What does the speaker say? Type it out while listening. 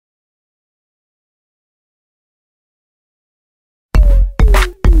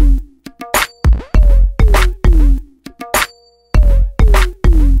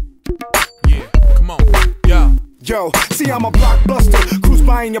Yo, see I'm a blockbuster, cruise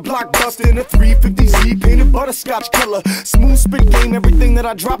by in your blockbuster in a 350Z painted butterscotch color. Smooth spit game, everything that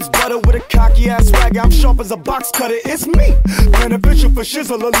I drop's butter with a cocky ass swagger. I'm sharp as a box cutter. It's me, beneficial for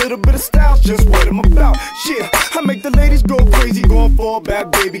shizzle, a little bit of style's just what I'm about. Yeah, I make the ladies go crazy, going for a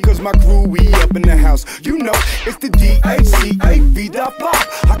bad baby, cause my crew we up in the house. You know, it's the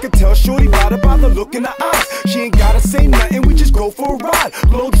DaCaV5. I can tell shorty by the look in the eyes. She ain't gotta say nothing, we just go for a ride.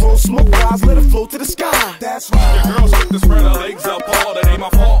 Blow, draw, smoke, rise, let it float to the sky. That's right. Your girls with to spread her legs up, all that ain't my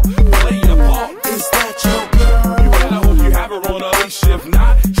fault. Play your part. Is that your girl? You better hope you have her on a leash. If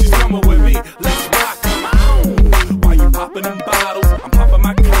not, she's coming with me. Let's rock. Come on. While you popping them bottles, I'm popping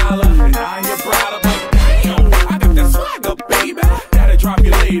my collar, and I ain't your bride. I'm like, damn, I got that swagger, baby. That'll drop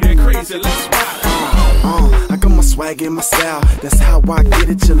you lady crazy. Let's rock. I got my swag and my style, that's how I get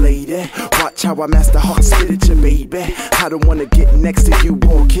at you, lady. Watch how I master heart spit at you, baby. I don't wanna get next to you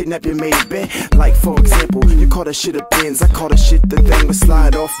or kidnap you, maybe. Like for example, you call that shit a Benz, I call that shit the thing but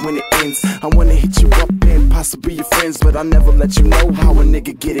slide off when it ends. I wanna hit you up and possibly your friends, but I never let you know how a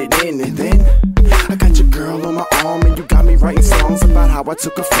nigga get it in. And then I got your girl on my arm and you got me writing songs about how I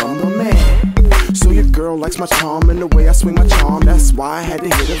took her from a man. So your girl likes my charm and the way I swing my charm, that's why I had to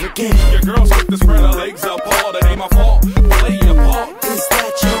hit her again. Your girls with to spread her legs up, all that ain't my fault. Play your part. Is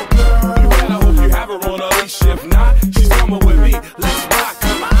that your girl? You better hope you have her on a leash. If not, she's coming with me. Let's rock.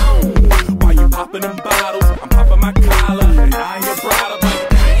 Come on. While you popping them bottles, I'm popping my collar, and I ain't your bride. I'm like,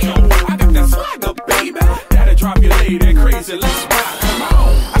 damn, I got that swagger, baby. That'll drop you lady crazy. Let's rock. Come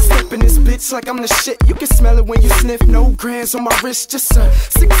on. I step in this bitch like I'm the shit. You can smell it when you sniff. No grams on my wrist, just a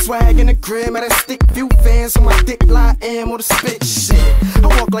sick swag in a gram. At a stick, few fans on my dick, lie am or the spit shit. I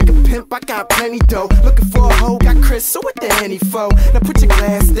walk like a pimp, I got plenty dough. Looking for a hoe, got Chris, so what the henny for? Now put your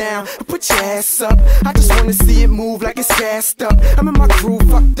glass down, and put your ass up. I just wanna see it move like it's gassed up. I'm in my groove,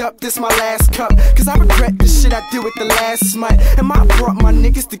 fucked up, this my last cup. Cause I regret the shit I did with the last smut. And I brought my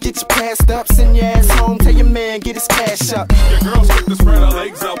niggas to get you passed up. Send your ass home, tell your man get his cash up. Your girls with to spread her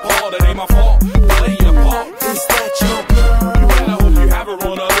legs up, all that ain't my fault.